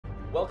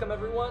Welcome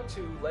everyone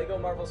to Lego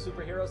Marvel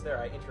Superheroes. There,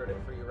 I introed it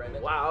for you,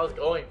 Raymond. Wow, I was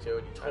going to,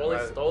 and you totally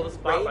stole the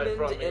spotlight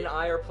Raymond from me. and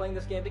I are playing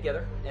this game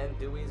together, and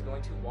Dewey's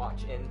going to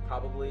watch and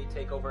probably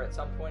take over at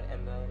some point,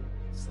 and then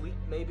sleep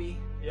maybe.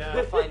 Yeah,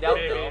 we'll find out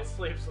maybe. though.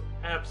 Sleep's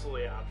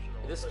absolutely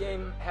optional. This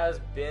game has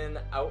been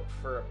out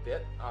for a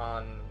bit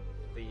on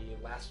the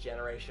last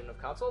generation of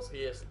consoles.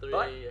 PS3,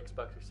 but,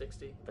 Xbox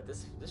 360. But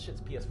this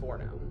shit's PS4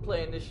 now. I'm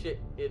playing this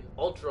shit in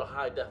ultra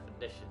high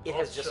definition. It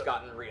has just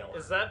gotten real.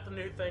 Is that the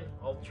new thing?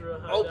 Ultra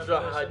high Ultra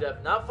definition? high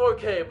def, not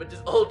 4K, but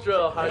just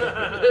ultra high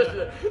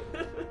definition.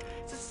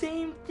 It's the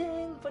same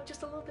thing, but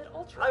just a little bit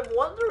ultra. I'm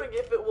wondering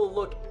if it will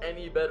look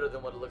any better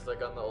than what it looks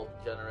like on the old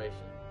generation.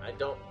 I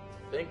don't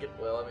think it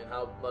will. I mean,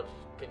 how much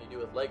can you do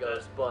with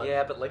Legos? But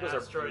yeah, but Legos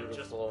Asteroid are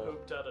just beautiful,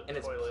 pooped out a and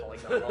it's toilet.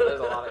 polygonal.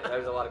 There's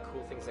a lot of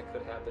cool things that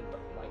could happen, but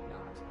might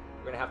not.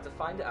 We're gonna have to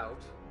find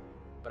out.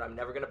 But I'm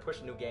never gonna push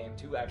new game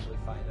to actually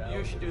find out.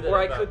 you should do that. Or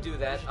I could do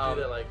that. You should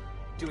do that like.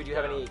 Dewey, do you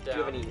have any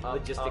up,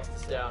 logistics up, to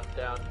say?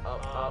 down,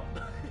 up.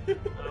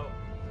 Oh,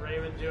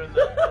 Raymond doing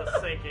the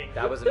sinking.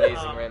 That was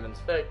amazing, Raymond.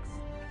 Thanks.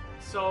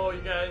 So,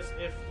 you guys,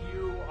 if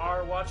you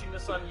are watching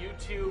this on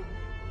YouTube,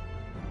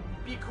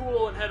 be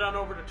cool and head on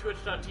over to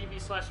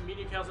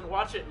twitch.tv/MediaCows and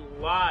watch it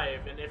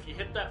live. And if you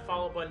hit that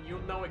follow button,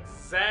 you'll know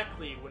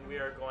exactly when we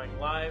are going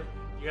live.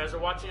 If you guys are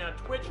watching on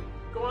Twitch,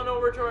 go on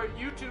over to our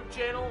YouTube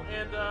channel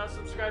and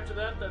subscribe to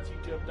that. That's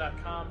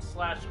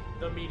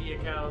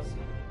youtube.com/TheMediaCows.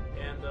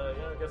 And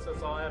yeah, I guess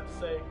that's all I have to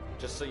say.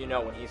 Just so you know,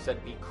 when he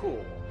said be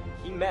cool,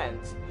 he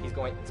meant it's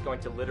going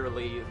to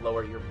literally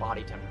lower your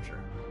body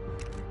temperature.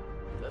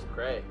 That's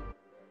cray.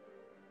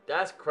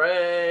 That's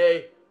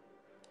cray.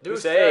 New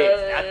save.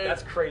 save.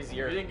 That's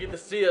crazier. You didn't get to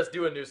see us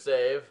do a new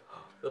save.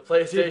 The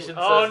PlayStation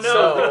Oh, says no.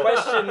 so. The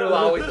question will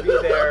always be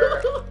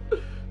there.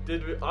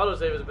 Did we?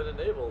 Autosave has been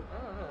enabled. I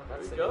don't know.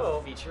 That's There the we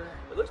go. new feature.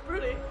 It looks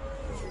pretty.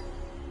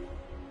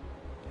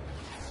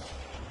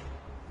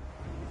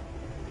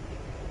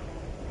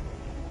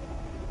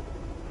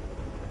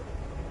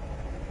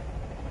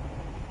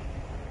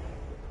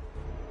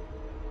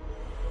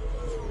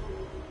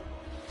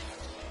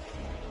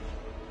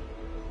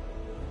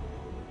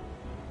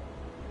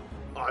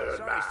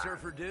 Sorry,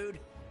 surfer dude,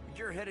 but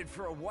you're headed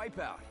for a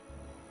wipeout.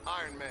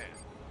 Iron Man.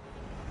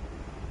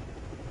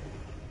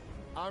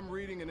 I'm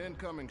reading an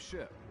incoming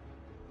ship.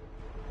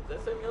 Is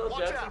that Samuel L. Watch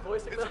Jackson out!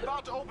 voicing It's that?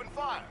 about to open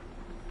fire.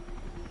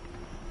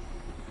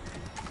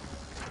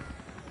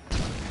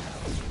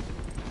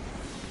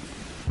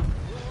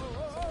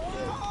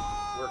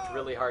 Worked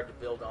really hard to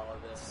build all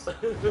of this. And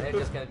they're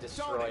just gonna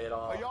destroy Tony, it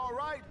all. Are you all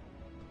right?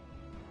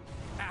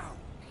 Ow,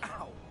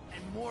 ow,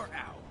 and more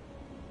ow.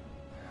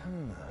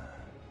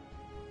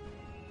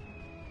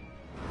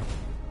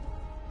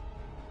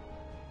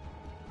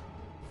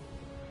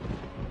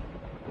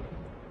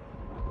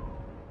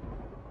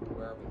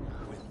 Where are we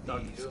now? With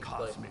Dr. these Doom's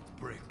cosmic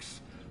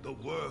bricks, the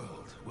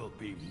world will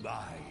be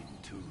mine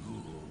to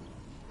rule.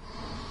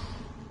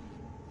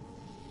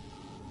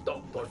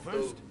 But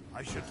first,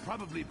 I should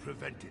probably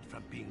prevent it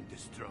from being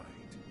destroyed.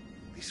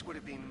 This would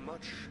have been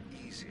much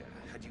easier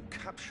had you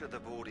captured the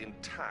board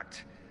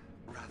intact,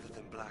 rather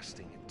than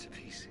blasting it to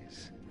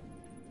pieces.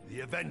 The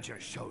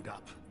Avengers showed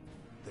up.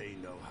 They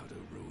know how to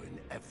ruin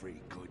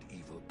every good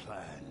evil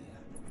plan.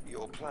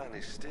 Your plan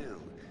is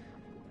still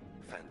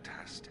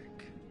fantastic.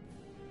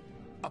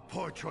 A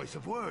poor choice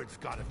of words,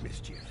 God of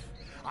Mischief.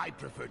 I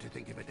prefer to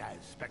think of it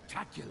as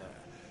spectacular,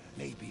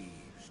 maybe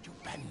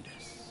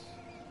stupendous.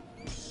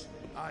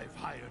 I've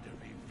hired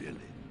every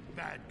villain,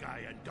 bad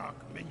guy, and dark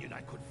minion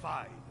I could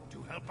find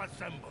to help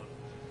assemble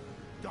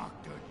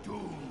Dr.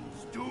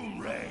 Doom's Doom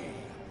Ray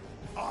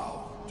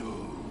of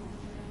Doom.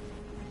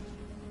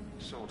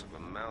 Sort of a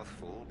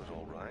mouthful, but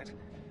all right.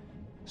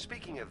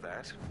 Speaking of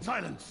that,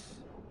 Silence!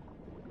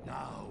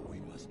 Now we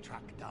must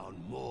track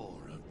down more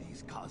of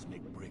these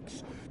cosmic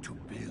bricks to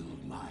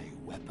build my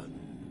weapon.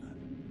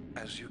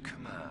 as you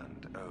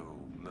command, oh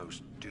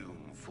most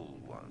doomful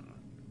one.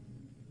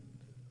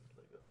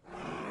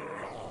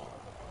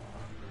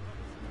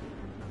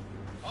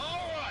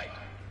 All right,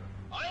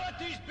 I let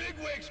these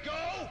bigwigs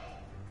go.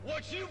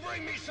 Once you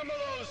bring me some of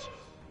those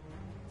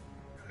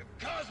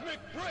cosmic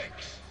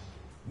bricks.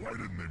 Why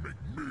didn't they make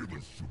me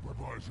the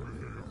supervisor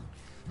here?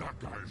 That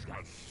guy's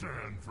got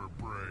sand for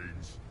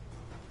brains.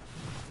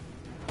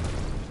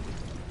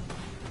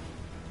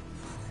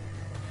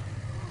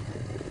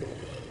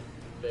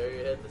 Bury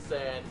your head in the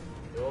sand.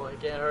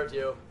 It can't hurt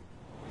you.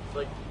 It's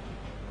like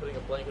putting a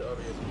blanket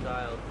over your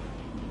child.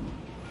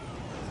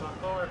 It's not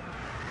Thor.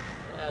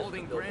 Yeah, it's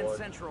Holding the Grand billboard.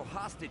 Central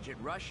hostage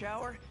at rush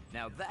hour?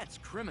 Now that's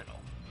criminal.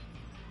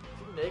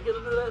 Is he naked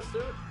under that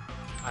suit?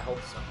 I hope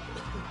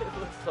so. It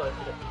looks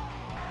like it.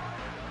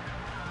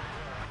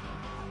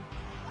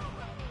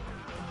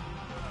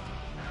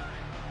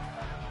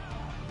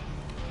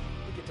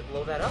 We get to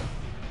blow that up.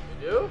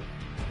 You do?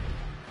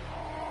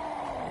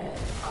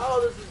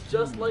 Oh, this is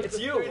just like It's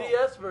the you.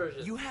 3DS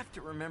version. You have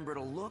to remember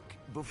to look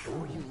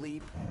before you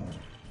leap.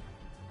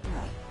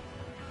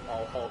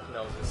 All Hulk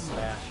knows is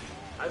smash.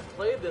 I've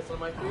played this on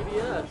my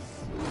 3DS.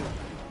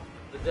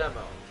 The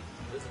demo.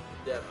 This is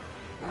the demo.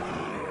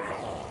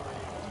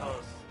 Tell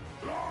us.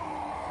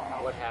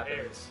 What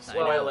happens?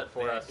 Well, Spoil it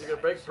for us. You can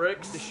break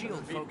bricks. The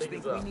shield beat folks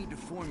things think we up. need to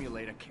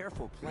formulate a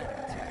careful plan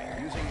attack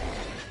using...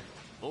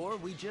 Or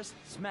we just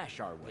smash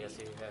our way. Yeah,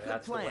 see, Good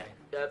that's the plan. way.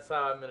 That's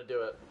how I'm gonna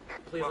do it.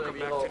 Please let me be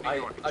back to Hulk. New I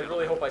York,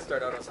 really hope I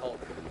start out as Hulk.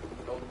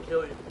 Don't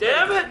kill you.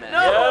 Damn it!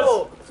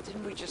 No!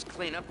 Didn't we just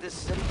clean up this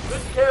city?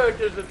 Good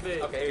characters with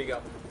me. Okay, here you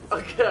go.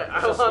 Okay, I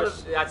Just want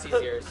switch- to. That's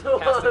easier. I Pass wanna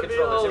the be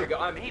controllers. Here we Hulk. go.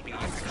 I'm Maybe you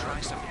could try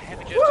some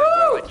heavy just as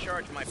well. I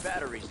charged my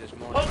batteries this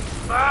morning.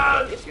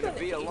 It's gonna been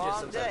be a ages long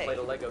since I day. played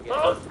a Lego game.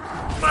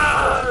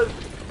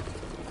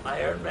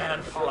 Iron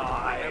Man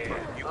fly.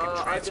 You I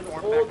can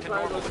transform hold back to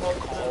triangle normal.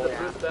 Hulk to the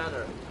Bruce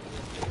Banner.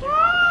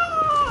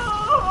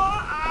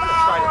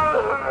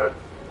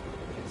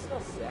 It's so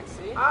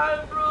sexy.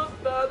 I'm Bruce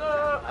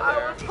Banner. I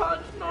there. will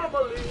punch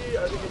normally.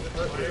 I think it's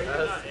hurt Are you your not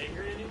ass.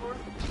 angry anymore?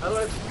 How do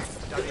I?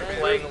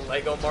 Playing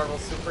Lego Marvel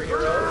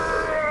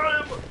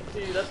superheroes.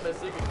 See, that's my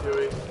secret,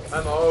 Dewey.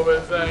 I'm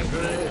always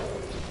angry.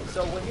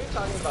 So when you're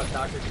talking about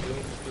Dr.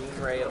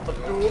 Doom Ray of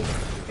Doom, you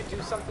could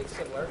do something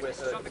similar with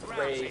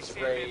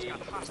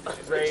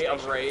Ray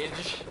of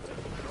Rage.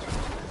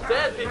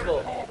 Bad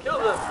people, kill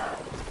them.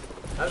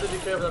 I have to be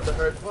careful not to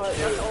hurt you.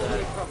 That's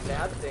only from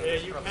bad things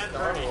Yeah, you from can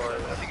Star hurt each Wars.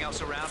 other. Nothing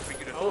else around for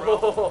you to throw.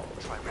 Oh,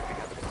 Try ripping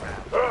up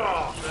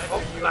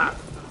the ground.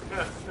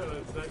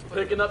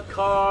 picking up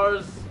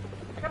cars.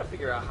 I gotta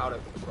figure out how to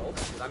control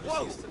this because I'm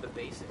just used to the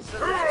basics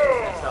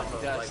stuff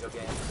of Lego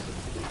games.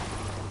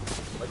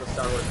 Lego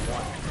Star Wars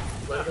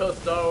 1. Lego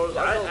Star Wars.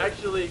 That was I only-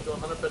 actually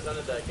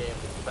 100%ed that game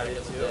back in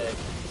the too. day.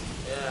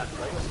 Yeah,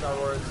 Lego Star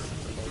Wars.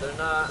 they're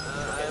not.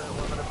 I haven't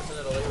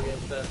 100%ed a Lego game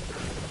since.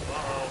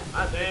 Uh-oh.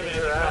 I'm Damn kicking it,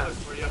 your I got ass.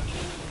 this for you.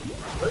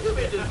 Look at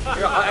me just.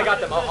 Here, I got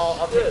them.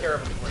 I'll take care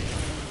of them for you.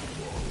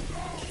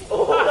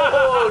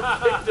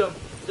 Oh, kicked him.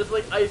 Just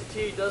like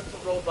Ice-T does to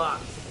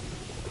robots.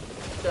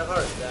 That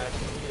hard, Zach.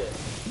 Eat it.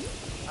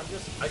 I'm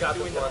just I got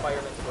doing this the one.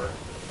 fireman's work.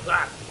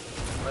 Clap.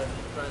 I'm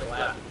trying to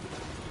clap.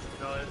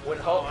 No, it's When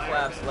all Hulk Iron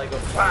claps, Man. Lego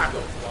flash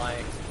goes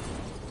flying.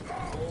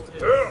 Hold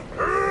his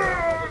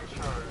charge.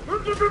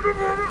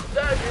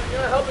 Zach,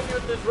 you're not helping me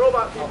with these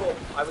robot people.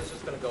 I was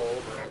just gonna go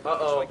over it.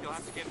 Uh-oh. You'll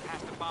have to get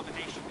past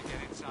Abomination to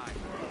get inside.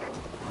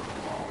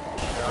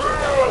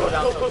 Go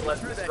down so it's less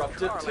Threw that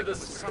disruptive car to like the it was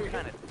some screen.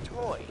 kind of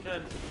toy.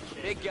 Can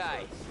Big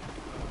guy,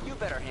 you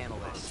better handle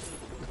this.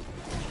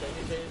 Can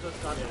you change those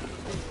content?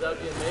 That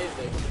would be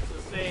amazing. It's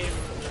the same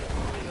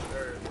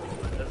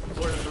as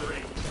Lord of the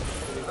Rings.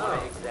 We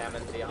want to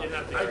examine the You'd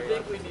have to I area.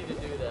 think we need to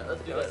do that.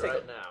 Let's do Let's that take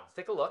right a, now. Let's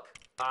take a look.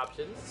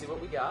 Options. See what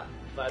we got.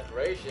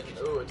 Vibration.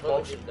 Ooh,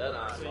 totally keep that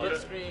on. So you Split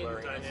don't- screen.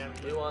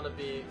 Dynamic. We want to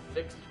be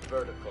fixed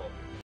vertical.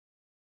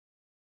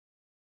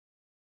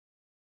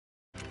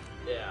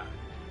 Yeah.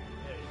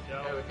 There you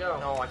go. There we go.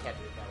 No, I can't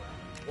do it that way.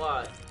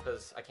 Why?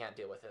 Because I can't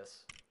deal with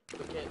this.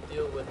 We can't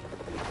deal with.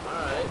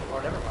 Alright.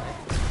 Or never mind.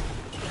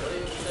 What are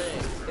you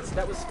saying?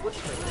 That was split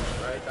screen,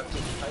 right? That's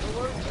what the title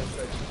was?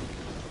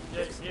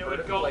 It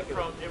would go like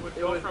from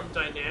from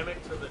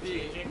dynamic to the be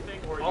changing thing,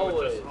 or you always.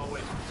 would just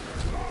always.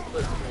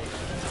 Split screen.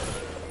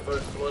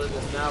 Versus what it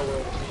is now where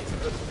it will be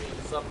split screen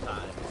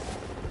sometimes.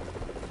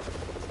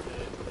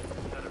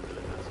 Kind of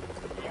really messy.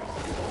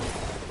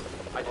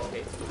 I just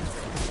hate split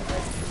screen.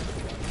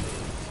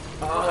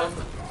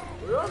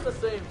 We're on the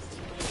same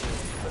team.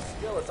 But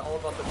still, it's all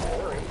about the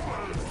glory.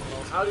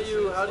 How do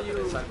you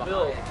Inside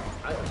build? behind.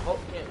 I Hulk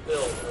can't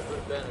build, but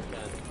Bruce Banner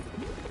can.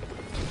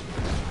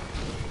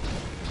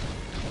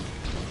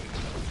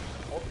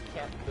 Hulk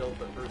can't build,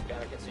 but Bruce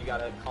Banner can, so you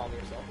gotta calm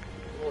yourself.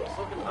 Well,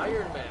 so can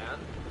Iron Man.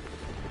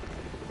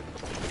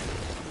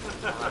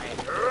 Fine.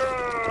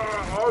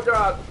 Oh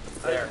God!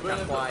 There, I went now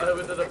into, fly. I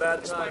went into a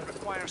bad This time. might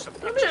require some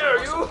Come extra here,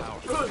 muscle you! power.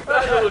 Bruce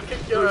Banner will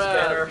kick your Bruce ass.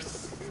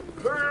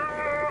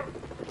 Banner.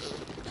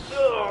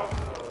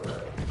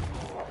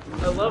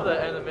 I love that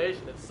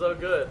animation. It's so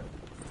good.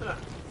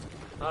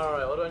 All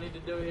right, what do I need to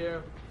do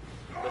here?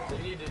 You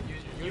need to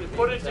use your You unit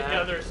put beam it attack.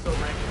 together so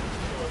rank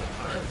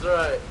is That's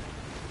right.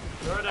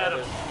 Throw it at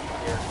him.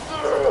 Here.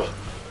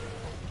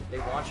 They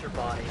want your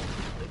body.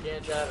 They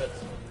can't have it.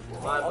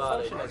 My I'll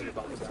body. function as your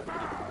bodyguard.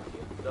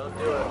 Don't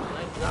do it. Can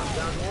I drop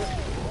down here?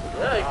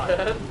 Yeah, I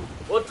can.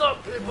 What's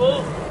up,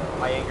 people?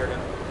 I angered him.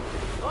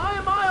 Why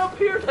am I up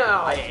here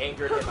now? I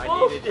angered him. That's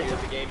I needed you.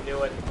 bullshit. The game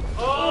knew it.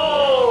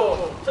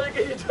 Oh!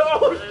 Taking you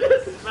down!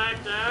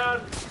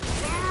 Smackdown.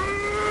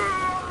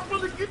 I'm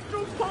gonna get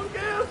your punk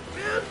ass,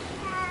 bitch!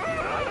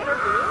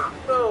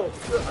 No,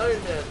 you're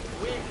Iron Man.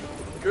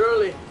 Weak,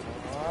 girly.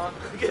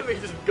 Get me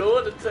just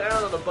going to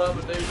town on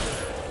Abomination.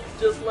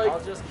 Just like I'll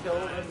just kill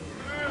him.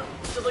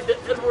 Just like the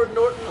Edward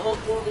Norton Hulk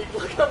movie.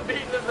 Look, I'm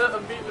beating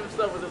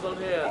himself with his own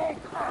hand.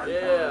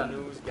 Yeah.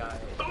 News guy.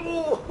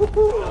 Oh,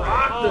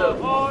 rocked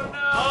him. Oh no!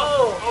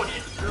 Oh, he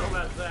threw him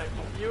at Zach.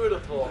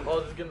 Beautiful. Oh,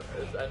 this is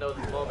gonna, I know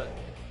this moment.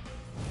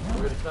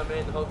 We're gonna come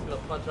in, Hulk's gonna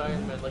punch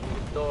Iron Man like he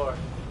did Thor.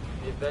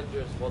 The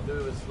Avengers, while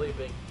Dewey was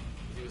sleeping.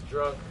 He was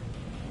drunk.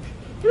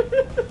 Here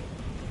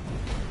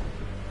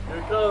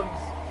it comes.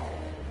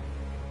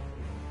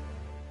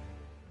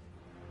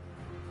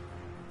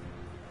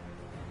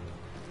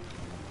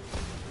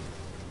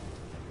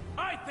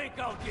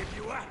 think I'll give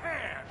you a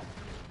hand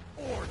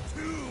or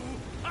two.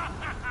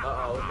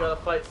 Uh-oh, we gotta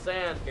fight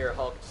sand. Here,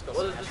 Hulk, just go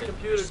What does smash this it.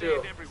 computer do?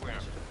 Sand everywhere.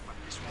 But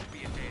this won't be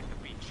a day at the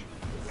beach.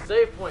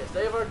 Save point.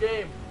 Save our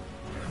game.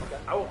 Okay.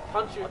 I will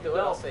punch you. I'll do it.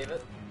 I'll save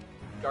it.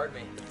 Guard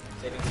me.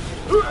 Saving. That's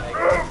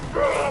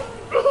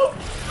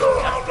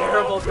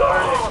terrible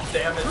guarding.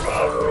 Damage.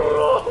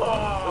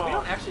 But we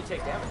don't actually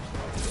take damage.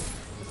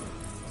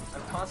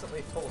 I'm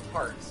constantly full of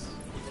hearts,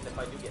 even if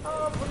I do get hit.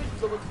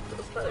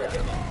 Let's try it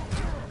again.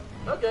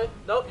 Okay.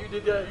 Nope, you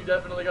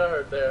definitely got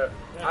hurt there.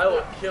 I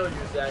will kill you,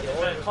 Zach.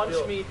 Punch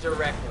me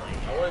directly.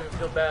 I won't even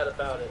feel bad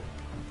about it.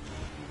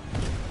 Do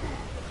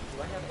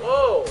I have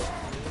Whoa!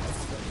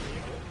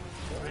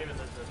 Raven,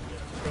 there's this,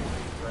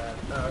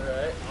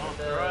 Alright. Oh,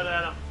 throw it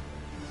at him.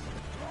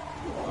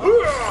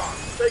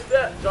 Take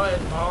that,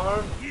 giant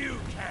arm. You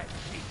can't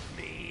beat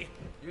me.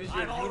 Use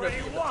your I've already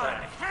unity won.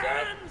 attack. Zach,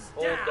 Hands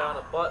hold down. down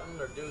a button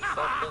or do something.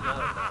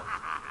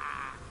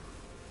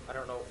 I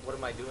don't know. What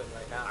am I doing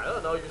right now? I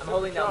don't know. You're I'm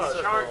holding down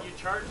charged. circle. You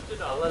charged it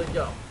I'll up. let it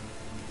go.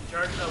 You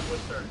charged it up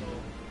with circle.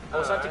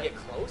 Oh, so I have to Alright. get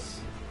close?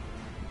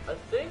 I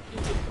think you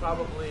could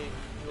probably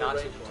do Not a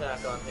too range close.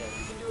 attack on him.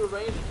 You can do a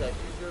range attack.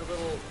 Use your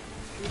little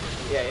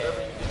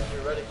whatever you did in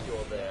your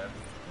reticule there.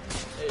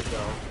 There you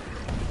go.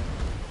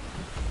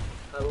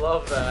 I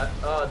love that.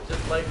 Oh,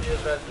 just like the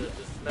Avengers,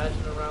 just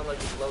smashing around like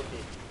it's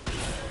Loki.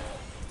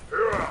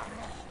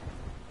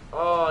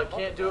 Oh, I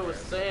can't do it with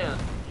sand.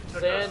 You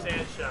took a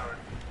sand shower.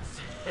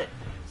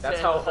 That's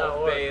Sand how does not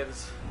Hulk work.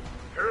 bathes.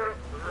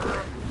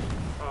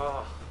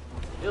 Oh,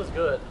 feels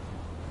good.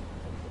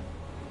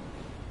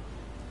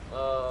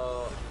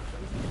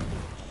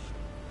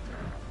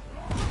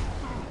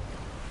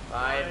 Fine.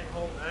 Why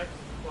hold X to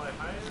fly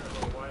higher or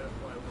Y to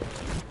fly lower?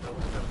 That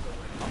was kind of the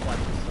I'll watch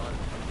the sun.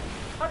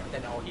 How did I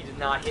know? He did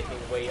not hit me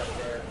way up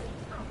there.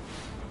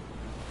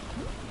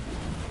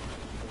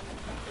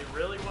 It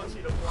really wants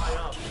you to fly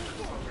up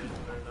for some reason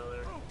or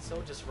another. It's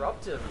so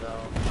disruptive,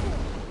 though.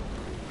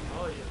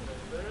 Oh, yeah,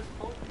 there's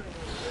Hulk thing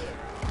over there.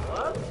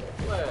 What?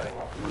 Where?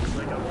 It's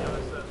like on the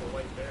other side of the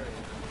white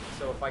barrier.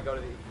 So if I go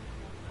to the...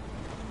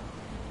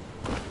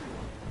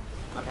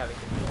 I'm having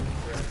to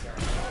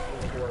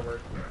move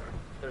forward.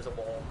 There's a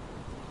wall.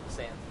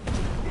 Sand.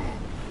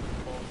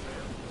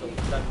 So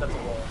that's a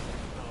wall.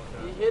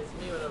 Oh, He hits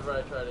me whenever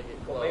I try to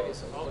get close. Well, maybe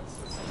so. Let's see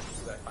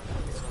what I find out.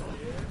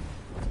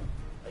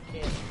 I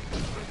can't.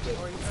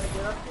 Or you trying to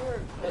get up here?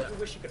 Yeah. You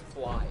wish you could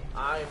fly.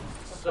 I'm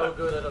so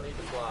good I don't need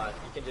to fly.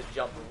 You can just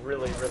jump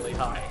really, really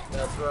high.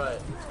 That's right.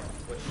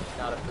 Which is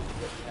not a pretty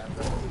good you have.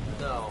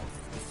 No.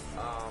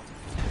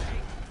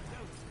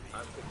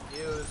 I'm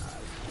confused.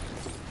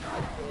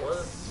 What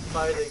is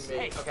fighting me?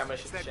 Hey, Okay, I'm gonna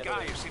it's shoot that the guy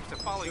shadow. who seems to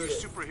follow you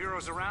Shoot it.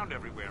 superheroes around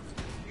everywhere.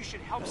 You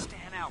should help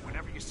stand out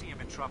whenever you see him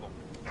in trouble.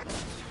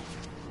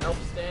 Help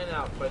stand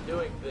out by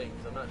doing things.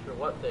 I'm not sure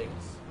what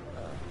things.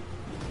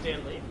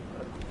 Stan Lee?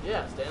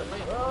 Yeah,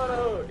 Stanley. Oh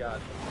no,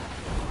 God.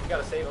 You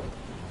gotta save him.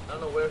 I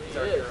don't know where he He's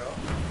our is. hero.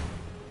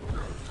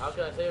 How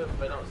can I save him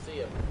if I don't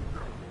see him?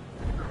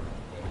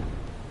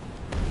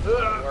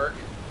 Work.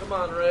 Come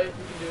on, Ray. You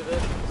can do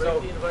this. Break So-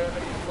 the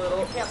environment a little.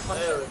 You can't punch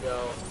There him. we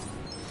go.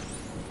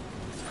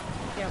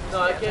 Can't No,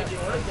 I stand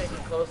can't that.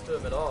 get close to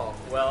him at all.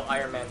 Well,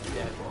 Iron Man's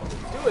dead.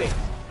 Doing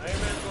Iron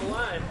Man's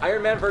alive.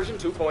 Iron Man version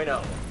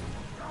 2.0.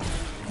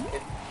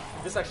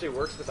 This actually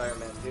works with Iron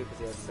Man too because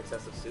he has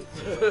successive suits.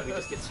 So we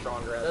just get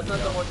stronger as That's we not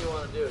go. the one you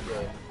want to do,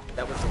 Dave.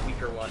 That was the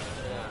weaker one.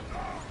 Yeah.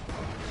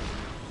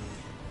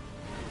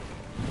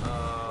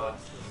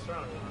 What's the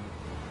strong one?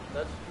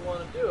 That's what you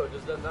want to do.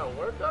 Does that not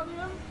work on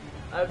him?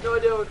 I have no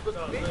idea what we're supposed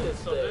to beat this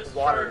So thing. this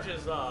Water.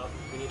 charges up.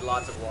 We need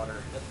lots of water.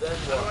 And then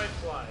How do I what?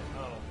 fly?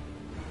 Oh.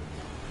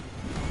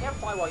 You can't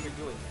fly while you're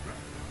doing it.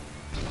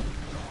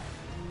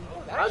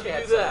 Oh, that How'd actually you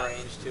had do some that?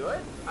 range to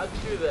it. How'd you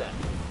do that? X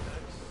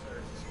or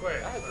square.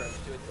 That has range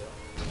to it too.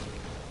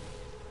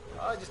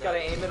 Oh, I just gotta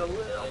aim it a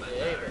little Like bit.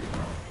 you aim it.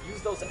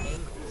 Use those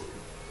angles.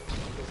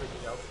 Because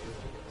you know,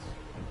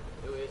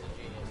 Who is a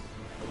genius?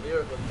 A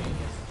lyrical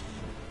genius.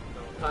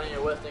 Kanye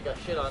West ain't got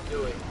shit on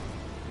Dewey.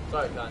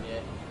 Sorry,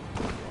 Kanye.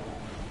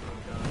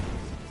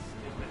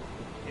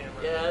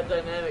 Yeah, that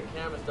dynamic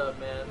camera stuff,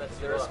 man. That's Is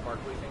there a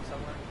sparkly thing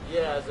somewhere?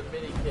 Yeah, there's a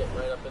mini kit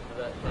right up into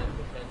that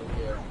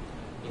chandelier.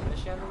 In the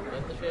chandelier?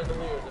 In the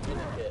chandelier is a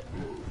mini kit.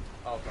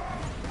 Oh, God.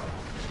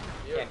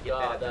 Dear Can't get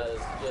God, that that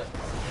is just.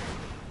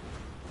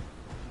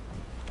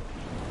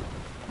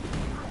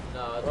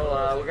 No, it's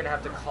Well, we're gonna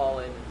have to call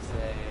in and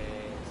say.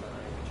 So I'm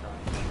gonna try.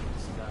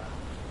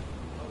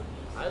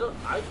 Just,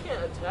 I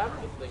can't attack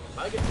this thing. If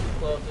I get too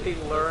close, it he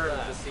just learned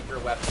does the that.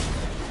 secret weapon.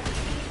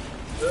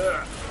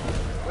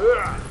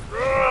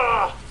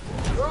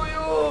 Screw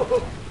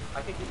you!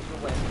 I think you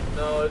can win.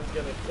 No, it's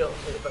gonna kill me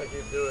if I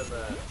keep doing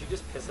that. Did you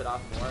just piss it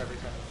off more every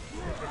time?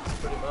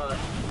 Pretty much.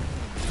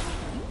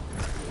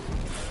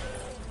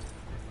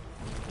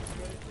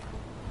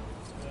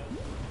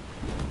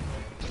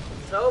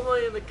 Tell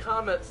me in the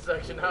comments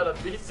section how to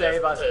beat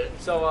Save this us. thing.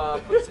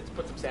 So,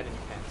 put some sand in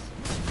your pants.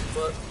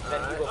 But,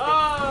 Then he will think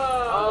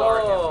oh, you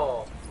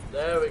are him.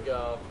 there we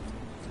go.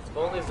 If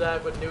only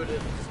Zach would knew to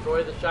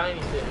destroy the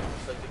shiny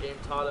things, like the game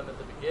taught him at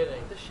the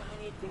beginning. The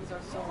shiny things are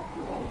so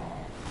cool.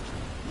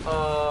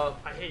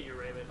 I hate you,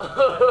 Raymond.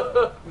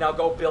 Now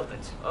go build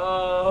it.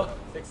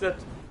 Fix it.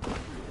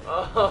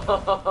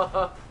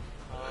 That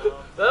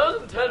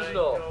was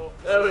intentional.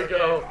 There we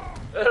go.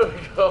 There we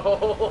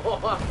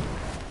go.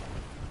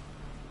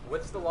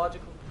 What's the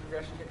logical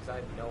progression here? Because I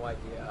have no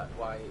idea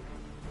why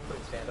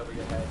putting sand over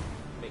your head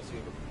makes you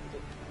able to use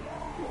it.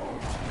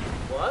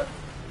 What?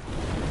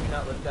 Did you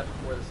not lift that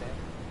before the sand?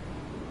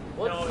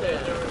 What's No,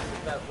 sand? Is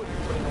that what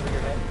you're putting over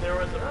your head? There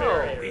was a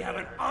barrier. We have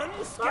an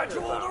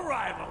unscheduled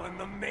arrival in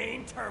the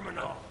main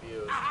terminal.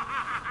 Confused.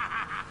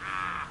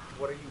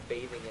 What are you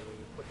bathing in when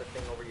you put the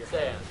thing over your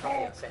Sand. head? Oh,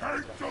 yeah,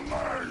 sand.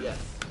 Yes.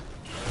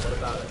 What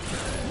about it?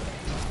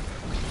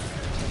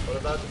 What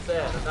about the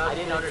sand? I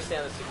didn't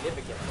understand the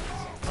significance.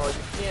 Oh,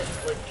 you can't,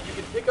 like, you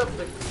can pick up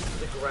the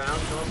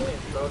ground normally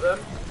and throw them,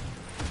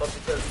 but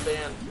because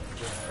sand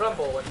will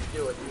crumble when you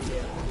do it, you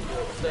can't do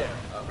it with sand.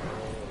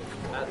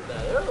 That's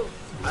that.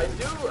 I'm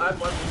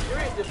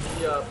curious if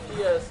the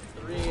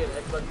PS3 and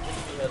Xbox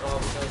 360 has all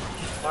the same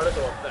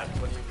particle effects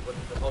when the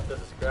Hulk does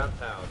his ground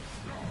pounds.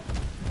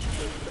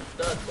 It's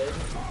studs, baby.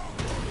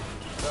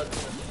 Studs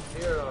gonna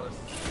disappear on us.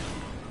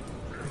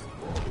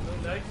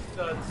 Nice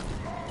studs.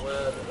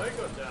 Well, They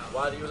go down.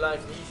 why do you like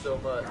me so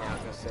much? Yeah, I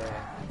was gonna say.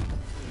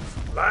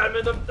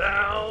 Slamming them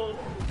down!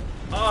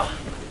 Ah,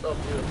 so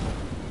beautiful.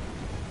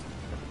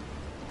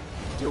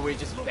 Do we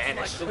just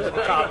vanish into the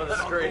top of the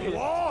screen?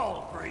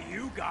 Wall for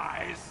you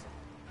guys.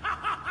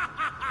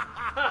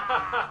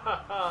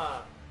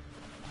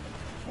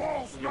 You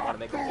don't want to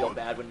make them feel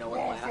bad when no one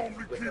laughs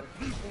with them.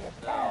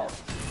 No.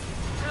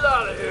 Get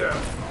out of here,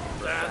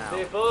 sand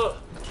people!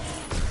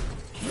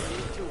 We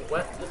need to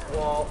wet this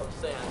wall of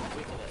sand to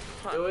weaken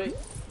it. Do we?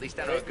 At least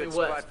I know a Make me good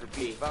wet. spot for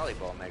beach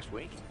volleyball next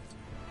week.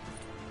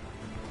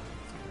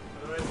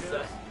 How do I do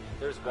this?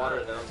 There's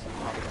water though, so you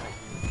probably gonna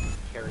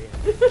carry it.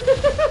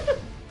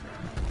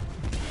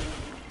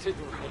 To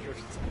the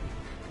writers.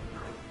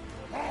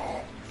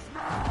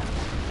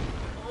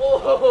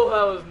 Oh,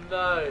 that was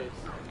nice.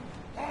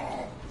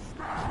 Well,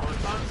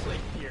 it's honestly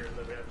here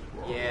that we have to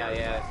do.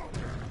 Yeah.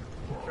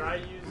 Try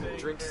using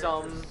Drink character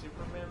some.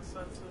 Superman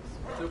senses.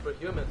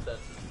 Superhuman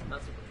senses,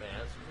 not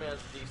Superman.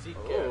 Superman's DC Oh.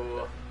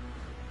 character.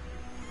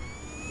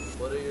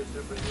 What are your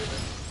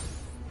superhuman?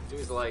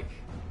 Dude's like,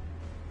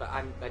 but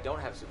I don't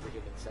have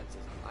superhuman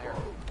senses. I'm Iron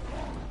Man.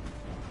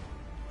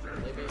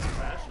 Maybe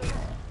Smash it.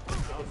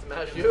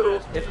 smash you.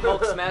 If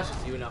Hulk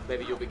smashes you enough,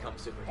 maybe you'll become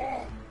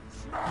superhuman.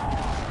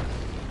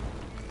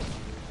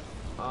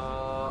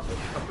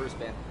 Become Bruce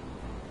Banner.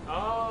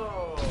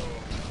 Oh.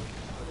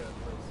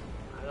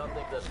 I don't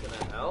think that's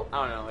gonna help. I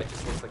don't know. It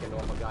just looks like a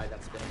normal guy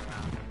that's spinning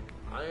around.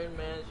 Iron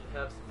Man should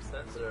have some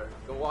sensor.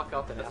 Go walk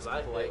up and That's ask what I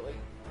him politely.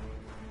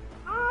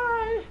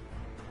 Hi.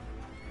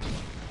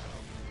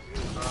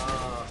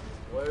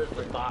 Where's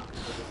the box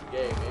for this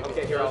game? Maybe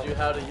Okay, it here, shows I'll- you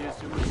how to use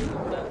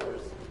superhuman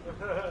sensors.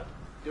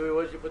 Dewey,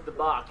 where'd you put the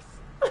box?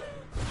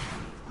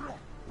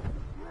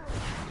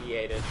 He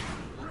ate it.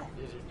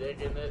 Is your dick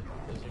in it?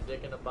 Is your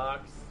dick in a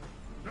box?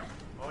 Oh,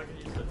 I can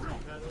use the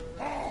D-pad.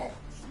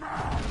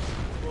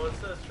 Well, it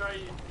says try,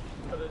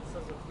 but it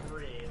says it's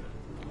green.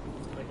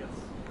 Like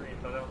it's green,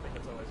 but I don't think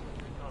it's always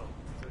green. Oh,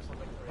 is there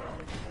something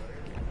green?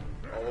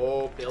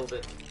 Oh, build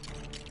it.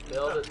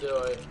 Build it,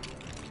 Dewey.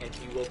 And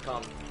he will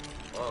come.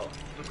 Whoa.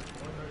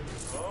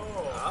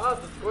 Oh. Ah,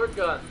 the squirt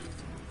gun.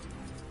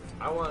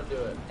 I want to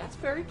do it. That's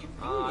very I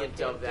convenient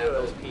can't of do that, it.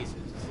 those pieces.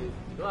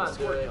 Come on,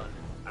 Squirt Dewey. gun.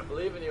 I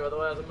believe in you,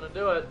 otherwise I'm going to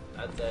do it.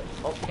 That's it.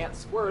 Hulk can't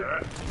squirt.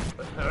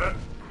 How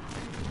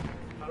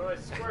do I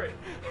squirt?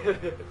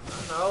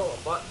 No, a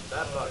button.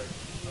 That button.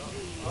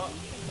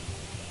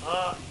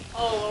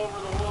 All over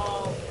the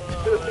wall.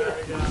 Oh, there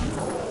we go.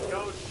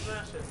 Go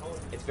smash it. Hold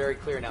it. It's very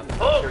clear now. This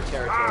Oh, is your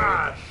territory.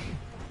 gosh.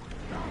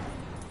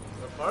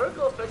 The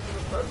particle effect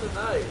was such a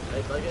nice.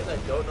 Like I said,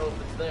 I don't know if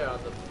it's there on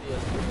the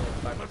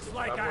PS3. Looks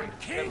like I'm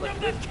king of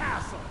the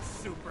castle,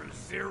 Super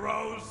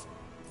Zeros.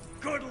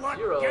 Good luck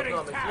Zero, getting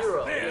no, I'm a past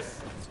zero.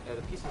 this. Yeah,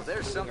 the pieces Well,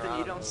 there's moving something you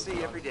around don't those see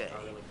boxes every day. Oh,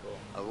 really cool.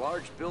 A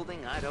large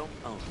building I don't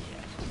own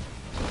yet.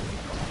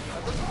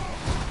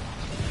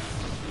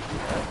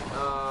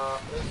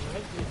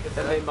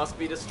 Then they must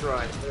be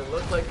destroyed. They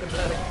look like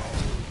kinetic.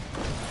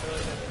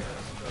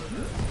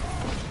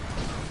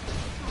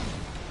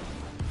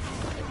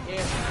 I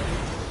can't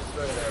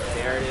destroy that.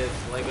 There it is.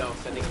 Lego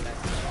sending a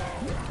message.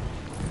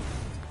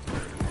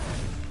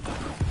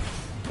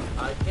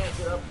 I can't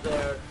get up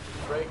there to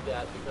break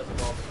that because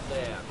of all the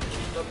sand.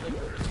 Something to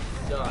be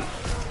done.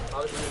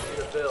 How do you need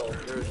to build?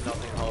 There's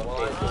nothing Hulk Well,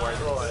 paid for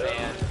destroy in it.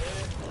 sand.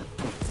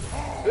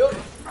 Build it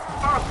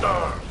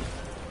faster!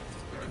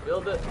 Did you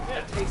build it?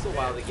 It takes a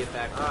while to get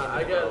back. You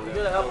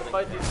gotta help us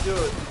fight these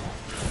dudes.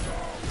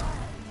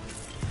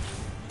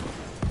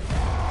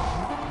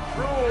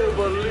 True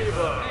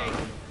believer.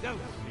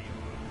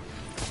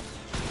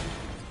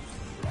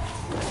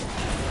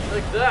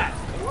 Like that.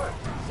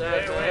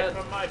 Stay away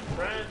from my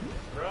friend,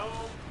 bro.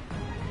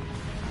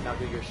 Now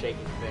do your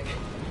shaking thing.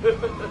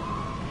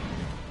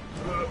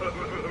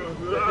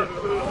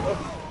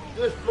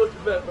 This looks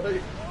bad, buddy.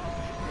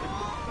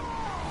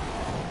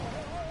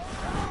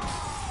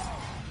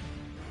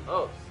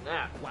 Oh,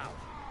 snap. Wow.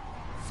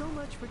 So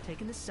much for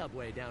taking the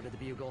subway down to the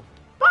Bugle.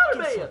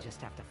 Spider-Man! Guess I'll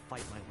just have to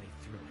fight my way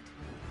through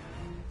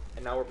it.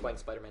 And now we're playing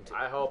Spider-Man 2.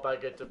 I hope I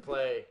get to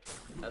play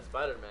as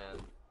Spider-Man.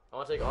 I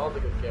want to take all the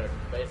good characters,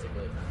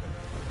 basically.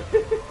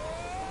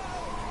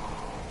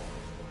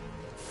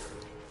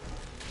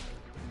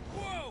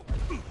 Whoa!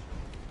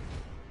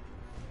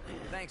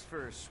 Thanks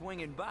for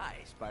swinging by,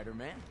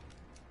 Spider-Man.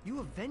 You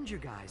Avenger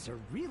guys are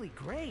really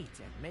great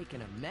at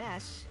making a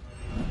mess.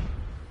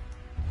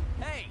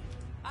 Hey,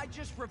 I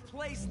just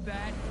replaced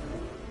that.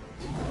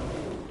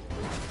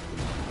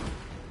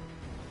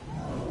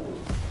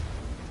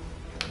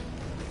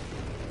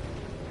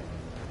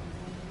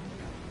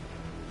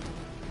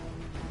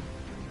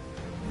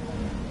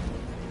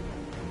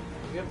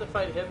 We have to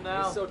fight him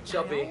now? He's so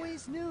chubby. I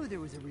always knew there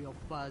was a real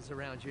buzz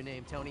around your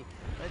name, Tony.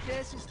 But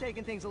this is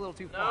taking things a little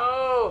too far.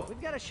 No!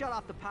 We've got to shut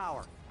off the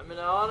power. I mean,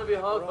 I want to be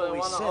Hulk, but I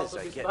want to also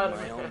I be get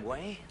Spider-Man. my own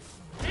way.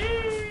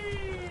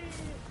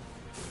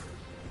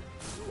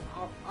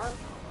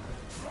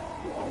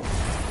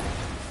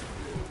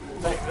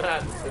 Like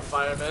that,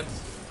 environment.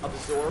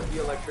 Absorb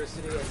the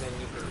electricity and then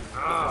you can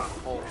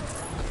cold.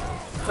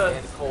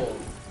 And cold.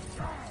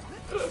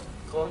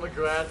 Cole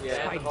McGrath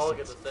Yeah. and Hulk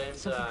at the same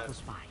Something time.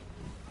 close by.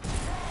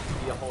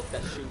 Be a Hulk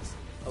that shoots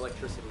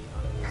electricity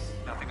out of his...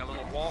 Nothing a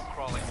little wall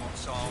crawling won't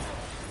solve.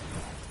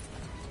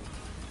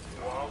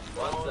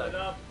 One sec.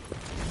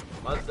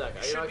 One sec. You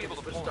I should know I be can able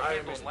to switch pull to Iron Man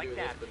handles to like do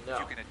that this, but if no.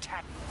 you can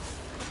attack.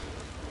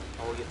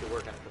 Oh, we get to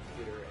work on a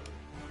computer and...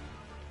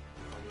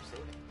 Oh, you're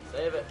saving.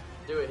 Save it.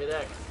 Do it. Hit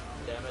X.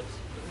 Damn it.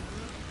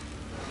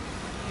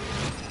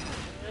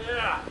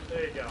 Yeah,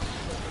 there you go.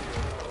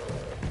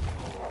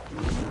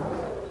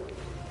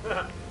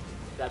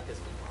 That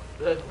pissed me off.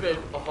 That made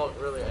Hulk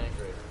really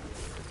angry.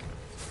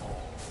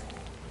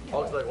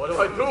 Hulk's like, what do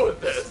I do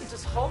with this?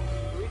 Does Hulk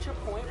reach a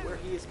point where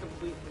he is in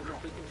complete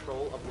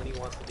control of when he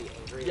wants to be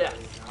angry? Yes.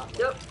 And when he's not? Like,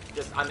 Yep.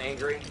 Just, I'm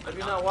angry. Have you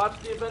not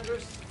watched the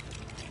Avengers?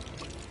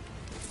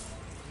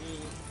 The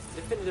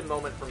definitive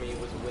moment for me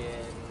was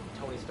when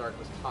Tony Stark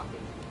was talking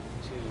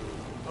to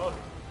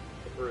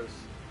Bruce,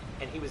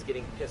 and he was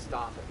getting pissed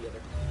off at the other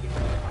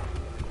people.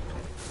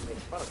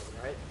 Makes fun of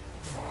him, right?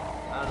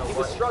 I don't know He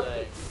what was you're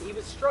saying. He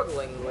was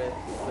struggling with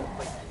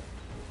like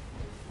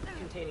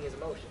containing his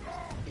emotions.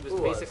 He was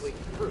Who was? basically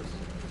Bruce.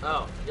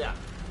 Oh, yeah.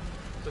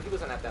 So he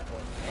wasn't at that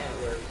point, and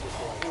where he was just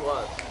like, He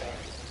was.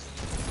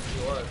 He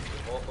was.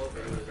 Both over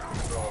he was in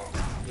control.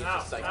 he's Ow,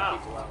 just psyching ow.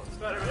 people out.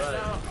 Spider-Man, Right.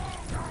 now.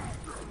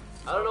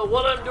 I don't know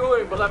what I'm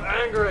doing, but I'm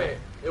angry.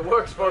 It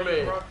works for me.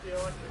 You broke the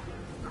electric.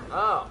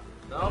 Oh,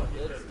 no,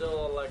 it's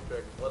still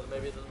electric. Well,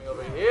 maybe it's something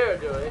over here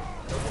doing.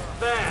 There's a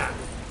fan.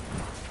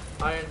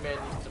 Iron Man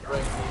needs to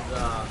break these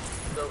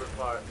silver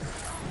parts.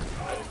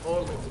 I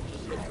totally could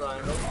just hit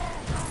triangle.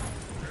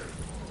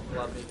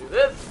 Let me do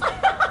this.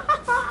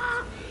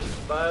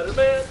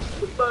 Spider-Man,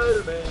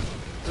 Spider-Man,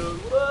 do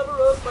whatever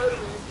a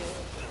Spider-Man can.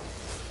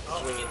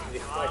 Swing into the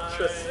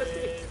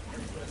electricity.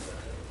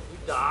 You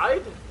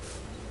died?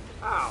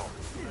 Ow.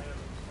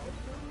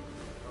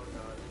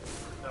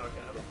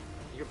 Okay.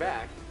 You're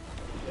back.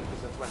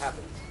 Because that's what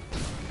happens.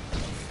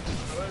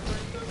 How do I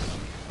break this?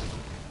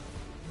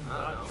 I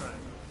don't Not know.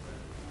 trying.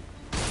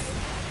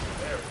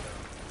 There we go.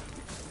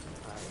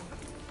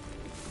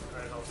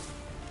 Alright, I'll...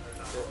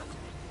 or not.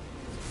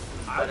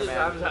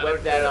 Spider-Man, whip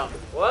that up.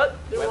 What?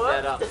 Do Whip what?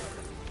 that up.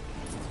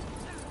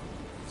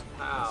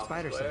 Ow.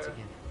 Spider swear. sense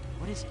again.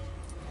 What is it?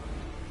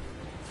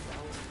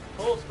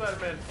 Pull,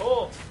 Spider-Man,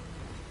 pull!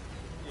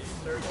 Yeah, you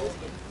circle.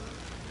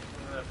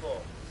 And then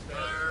pull.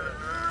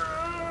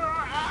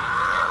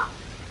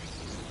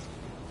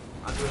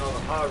 I'm doing all the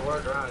hard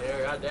work around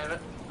here, god damn it.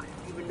 I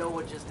don't even know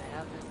what just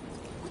happened.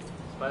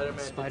 Spider-Man.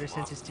 Spider did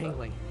sense is awesome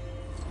tingling.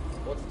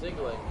 stuff. What's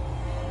tingling?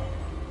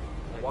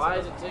 Why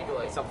is it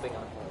tingling? Something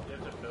on hold. You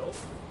have to build?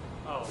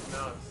 Oh,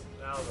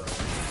 now the...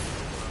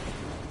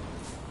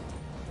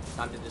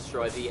 Time to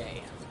destroy the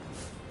A.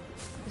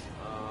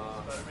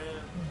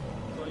 Spider-Man,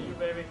 it's all you,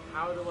 baby.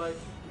 How do I do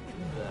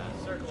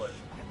that? Circle it.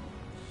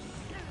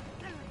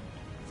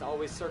 It's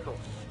always circle.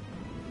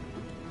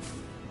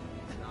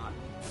 It's not.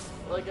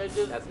 Like I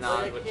just, That's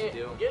not like, what I you can't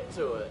do. get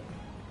to it.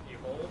 You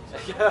hold.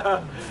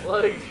 Yeah.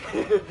 Like,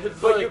 it's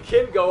But like, you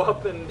can go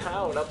up and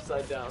down,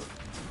 upside down.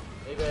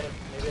 maybe I can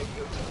do it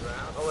from the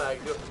ground. Oh wait, I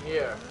can do it from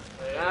here.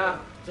 There you Yeah,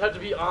 you have to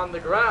be on the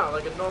ground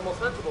like a normal,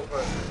 sensible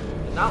person,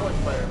 and not like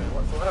Spider-Man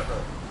whatsoever.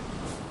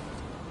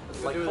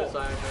 Let's Like do this,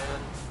 Hulk. Iron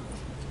Man.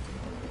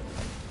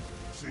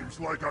 Seems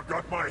like I've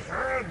got my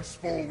hands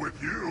full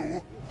with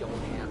you. Don't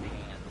have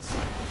hands.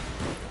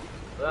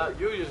 That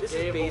you just This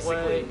is gave basically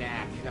away.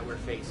 Knack that we're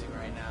facing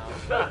right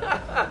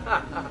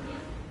now.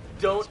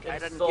 Don't This guy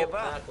doesn't insult give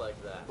up. Mac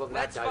like that. Well,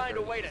 Knack Let's dies find a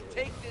very way to easily.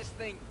 take this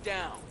thing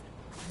down.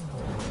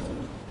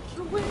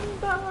 Swing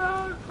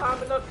down,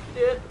 climbing up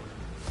shit.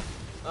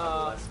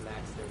 Unless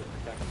Max there to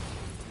protect him.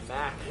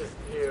 Mac is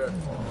here.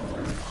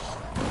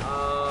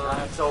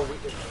 That's so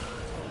weak.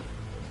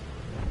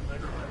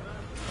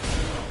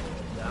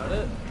 Doubt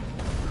it.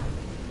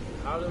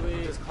 How do we...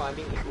 Just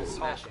climbing equals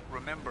Hulk, smashing.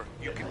 remember,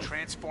 you can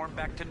transform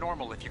back to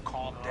normal if you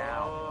calm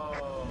down.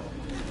 Oh.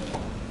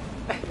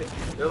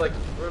 They're like,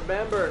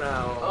 remember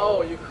now.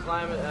 Oh, you can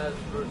climb it as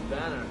Bruce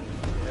Banner.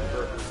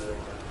 Yeah.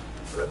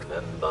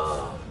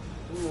 Remember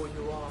who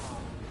you are.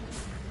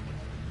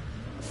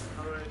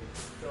 How do I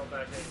go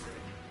back angry?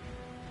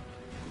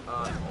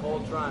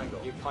 Hold triangle.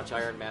 You punch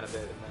Iron Man a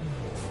bit and then...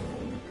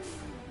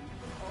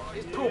 Oh,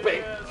 he's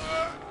pooping!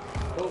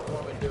 Poop,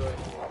 what are we doing?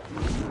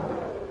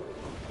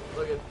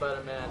 Look at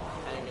Spider-Man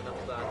hanging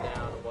upside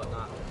down and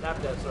whatnot.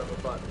 Tap that circle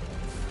button.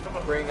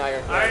 Bring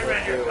Iron Man. Iron Man,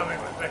 with you're you. coming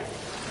with me.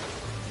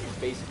 You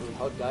basically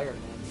hugged Iron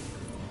Man.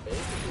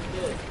 Basically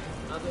did.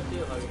 How's it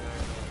feel hugging Iron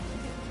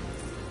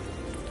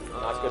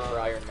Man? Not good for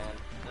Iron Man.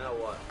 Now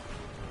what?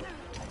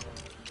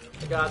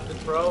 I got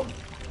this, bro.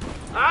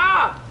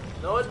 Ah!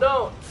 No, I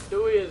don't.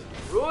 Stewie has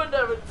ruined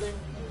everything.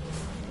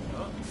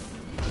 Oh.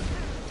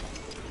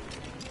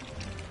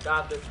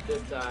 Got this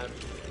time.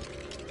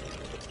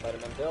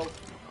 Spider-Man build.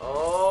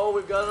 Oh,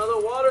 we've got another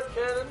water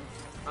cannon.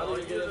 How do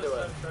we get into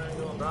it?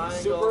 Triangle.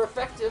 Super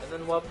effective. And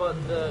then what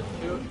button to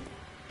shoot?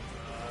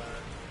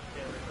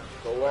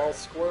 Go all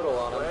Squirtle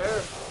on him.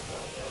 Where?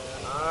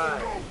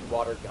 Alright.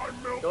 Water gun.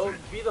 Go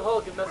be the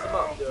Hulk and mess him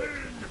up, dude.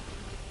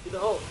 Be the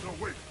Hulk. No,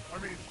 wait. I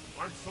mean,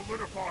 I'm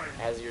solidifying.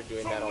 As you're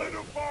doing that,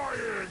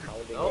 Solidifying!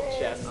 holding Nope. the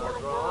chest.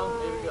 That's wrong.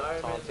 Maybe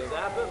Iron Man Taunting.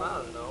 zap him? I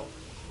don't know.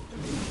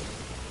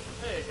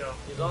 There you go.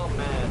 He's all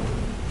mad.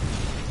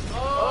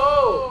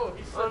 Oh!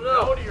 He said Oh,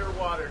 no. no To your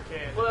water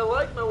cannon. But I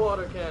like my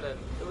water cannon.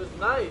 It was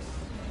nice.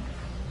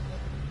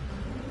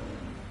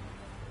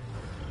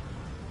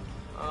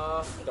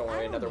 Don't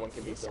worry, another one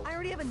can be built. I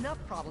already have enough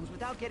problems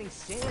without getting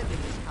sand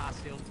in this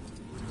costume.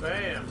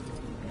 Bam.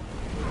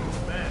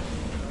 Smash.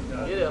 Oh,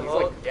 God. Get it, He's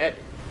Hulk. like dead.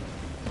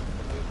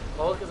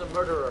 Hulk is a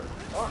murderer.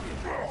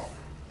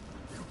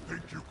 You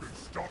think you can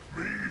stop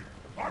me?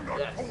 I'm not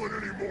Yes. pulling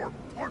any more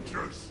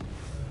punches.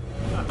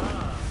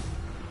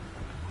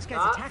 This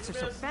guy's attacks are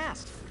so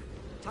fast.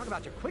 Talk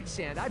about your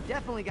quicksand. I've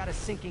definitely got a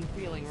sinking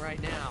feeling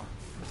right now.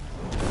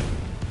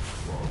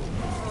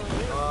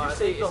 I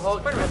think the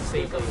Hulk can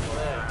see something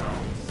there.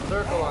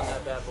 Circle on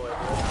that bad boy,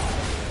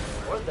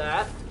 dude. Or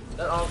that.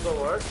 That also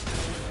works.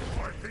 I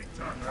hate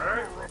to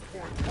hammer a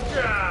point.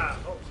 Yeah.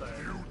 Oh, sorry.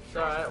 It's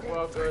alright, we're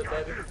all good,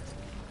 baby.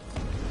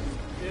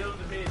 Build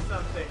me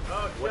something.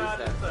 Oh, What is God,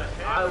 that? it's a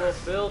hammer. I will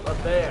build a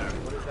bear.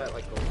 What is that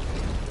like? Gold?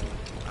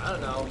 I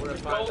don't know, we're gonna The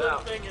find golden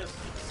out. thing is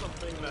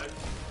something that you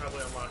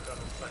probably unlocked on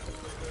the second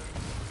playthrough.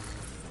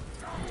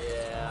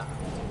 Yeah.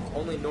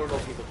 Only normal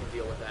people can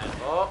deal with that.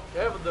 Oh,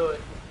 careful, dude.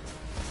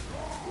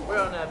 We're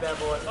on that bad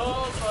boy.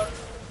 Oh, fuck.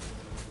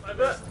 I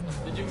missed.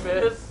 Did you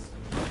miss?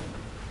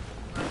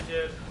 I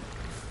did.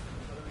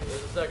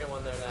 There's a second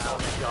one there now. Oh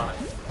my god.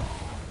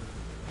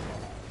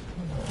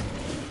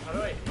 How do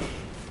I eat?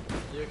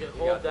 You can got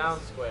hold down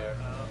this. square.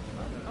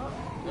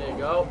 There you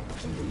go.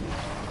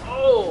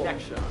 Oh!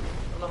 Next shot. I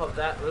don't know if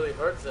that really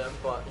hurts him,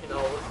 but, you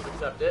know, let's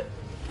accept it.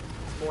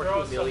 It's more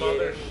Throw some other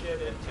humiliating.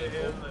 shit into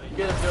him that he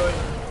Get him doing.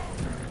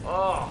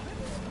 Oh!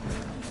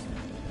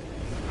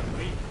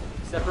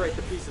 Separate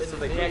the pieces so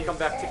they can't come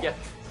back together.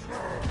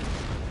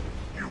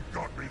 You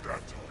got me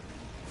that time.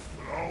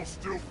 But I'll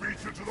still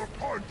beat you to the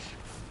punch.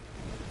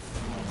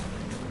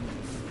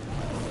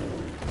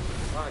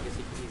 Well, I guess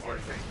he can I easily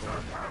hate to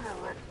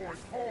hammer a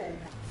point home.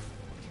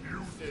 You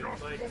Dude,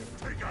 just like, won't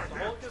take a the hit.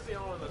 Hulk is the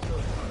only one that's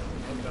really hard.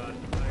 Oh god,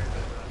 Iron Man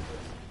got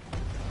this.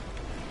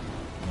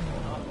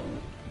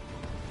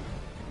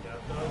 Got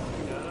those?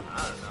 You got them? I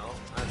don't know.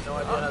 I have no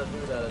idea how to do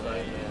that as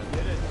Iron Man.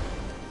 Did it.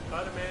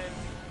 Spider-Man,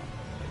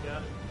 I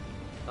got it.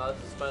 Oh, this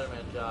is a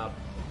Spider-Man job.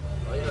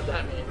 Well, you know what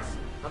that means.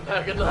 I'm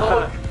back in the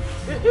Hulk.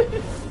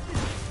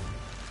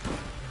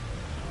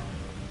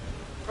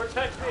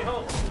 Protect me,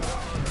 Hulk! You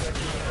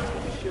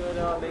should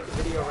make a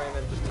video,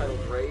 Raymond, just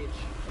titled Rage.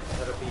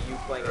 That'll be you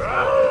playing as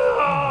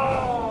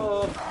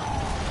Oh!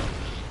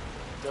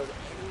 Does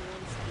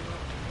anyone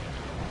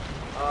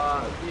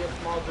Be a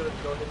small dude,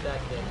 go hit that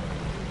thing.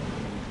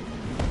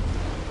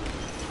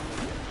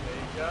 There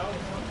you go.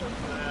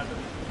 What's gonna happen?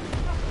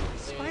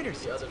 Spider The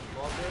sense. other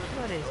small dude.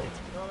 What is it?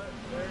 No,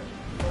 there.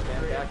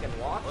 stand back and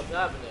watch? What's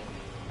happening?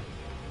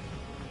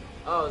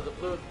 Oh, there's a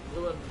blue and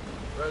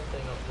red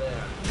thing up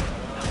there.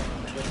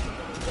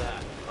 What is that?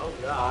 Oh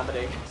god.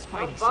 Vomiting.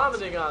 Spidey Stop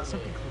vomiting on me.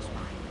 Something close by.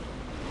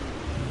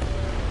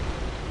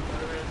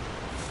 Spider-Man.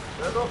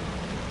 Circle?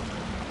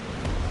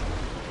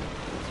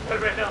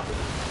 Spider-Man, no!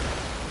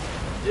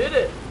 Did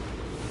it!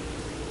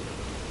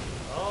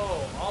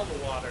 Oh, all the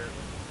water.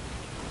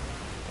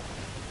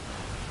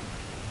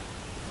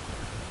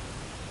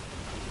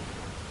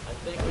 I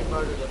think we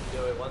murdered him,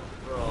 Dewey, once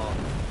and for all.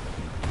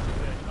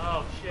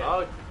 Oh, shit.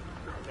 Oh,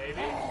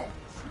 Maybe?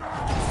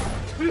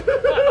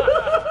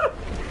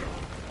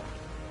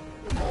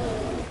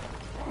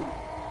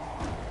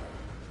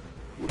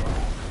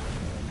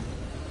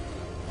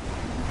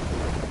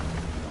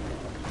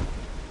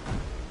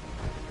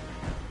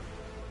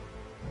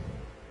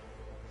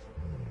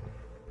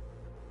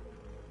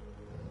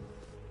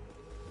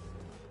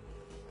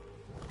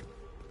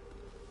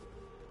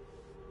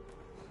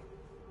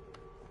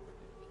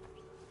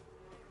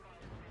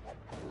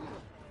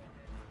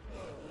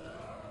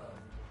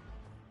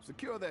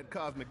 Secure that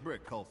cosmic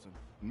brick, Coulson,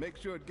 and make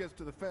sure it gets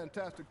to the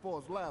Fantastic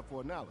Four's lab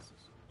for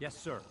analysis. Yes,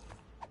 sir.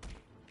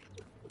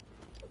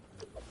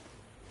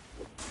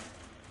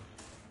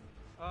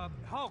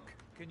 Hulk,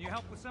 can you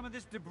help with some of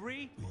this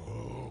debris?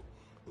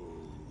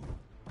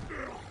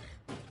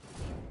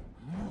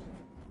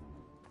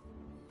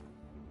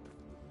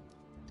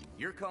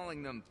 You're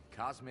calling them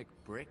cosmic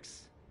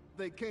bricks?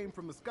 They came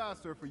from the Sky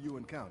Surfer you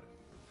encountered.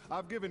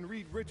 I've given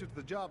Reed Richards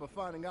the job of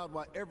finding out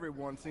why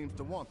everyone seems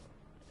to want them.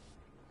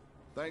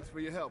 Thanks for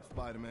your help,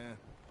 Spider-Man.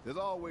 There's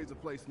always a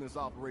place in this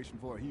operation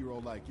for a hero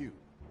like you.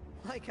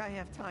 Like I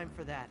have time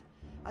for that.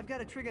 I've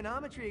got a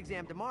trigonometry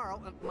exam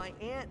tomorrow. My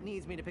aunt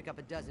needs me to pick up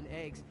a dozen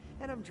eggs,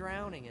 and I'm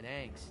drowning in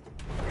angst.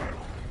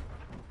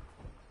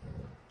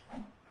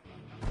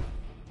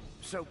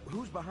 So,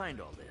 who's behind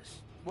all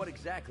this? What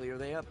exactly are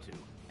they up to?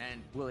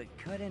 And will it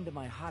cut into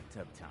my hot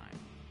tub time?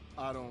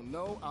 I don't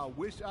know. I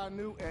wish I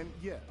knew, and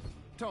yes.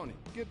 Tony,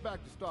 get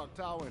back to Stark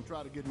Tower and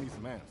try to get me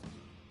some answers.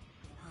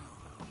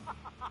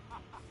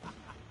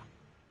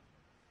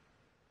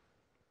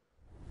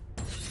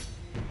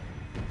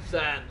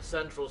 Sand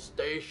Central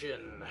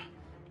Station.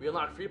 We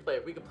unlock free play.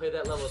 We can play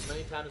that level as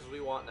many times as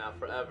we want now,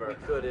 forever. We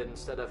could,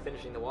 instead of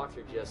finishing the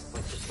walkthrough, just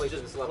play through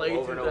this level play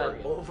over and through over that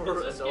again. over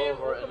Is this and game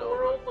over open and over.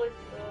 world, like,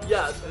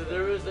 Yeah,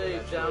 there is a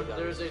Yeah,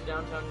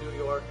 downtown New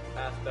York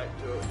aspect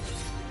to it. You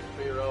can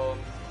free roam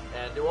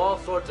and do all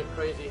sorts of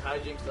crazy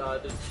hijinks.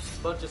 There's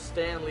a bunch of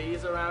Stan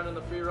Lees around in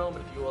the free roam,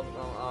 and if you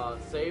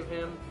save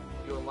him,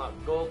 you unlock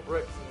gold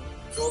bricks,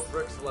 and gold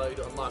bricks allow you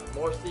to unlock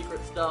more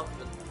secret stuff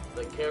and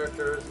the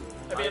characters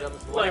and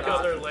items. like whatnot.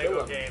 other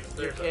Lego games,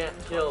 You there's can't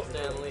a kill ton.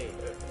 Stan Lee. You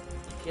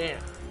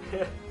can't.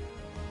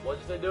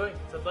 What'd you say, Dewey?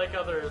 So like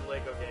other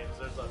Lego games,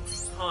 there's a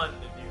ton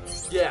to do.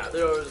 Yeah,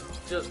 there was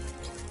just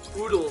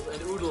oodles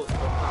and oodles of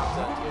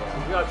content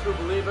here. We are true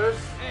believers.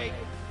 Hey,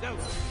 no.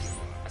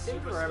 I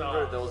seem to Superstar.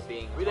 remember those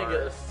being We didn't get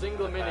a hard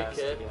single in the mini past,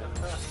 kit. yeah.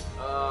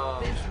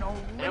 There's no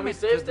And we limit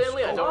saved to the Stan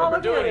Lee. I scope don't Oh,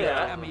 remember look at doing it.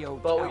 that, cameo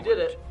but we did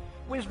it.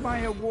 Where's my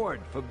award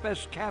for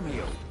best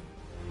cameo?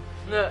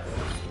 Yeah.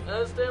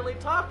 And Stanley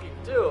talking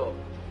too.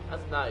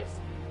 That's nice.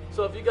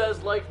 So if you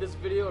guys like this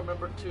video,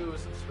 remember to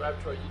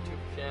subscribe to our YouTube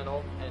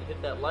channel and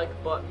hit that like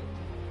button.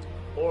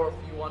 Or if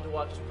you want to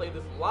watch us play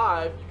this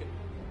live, you can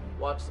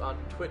watch us on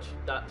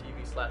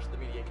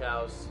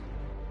twitch.tv/themediacows.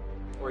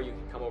 Or you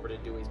can come over to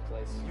Dewey's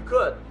place. You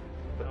could.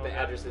 But the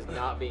address is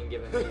not being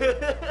given to you.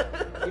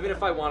 Even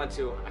if I wanted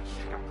to, I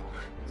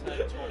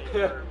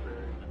can't.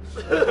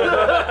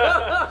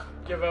 1020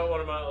 Give out one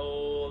of my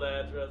old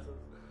addresses.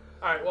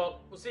 Alright, well,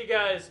 we'll see you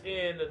guys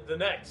in the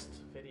next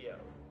video.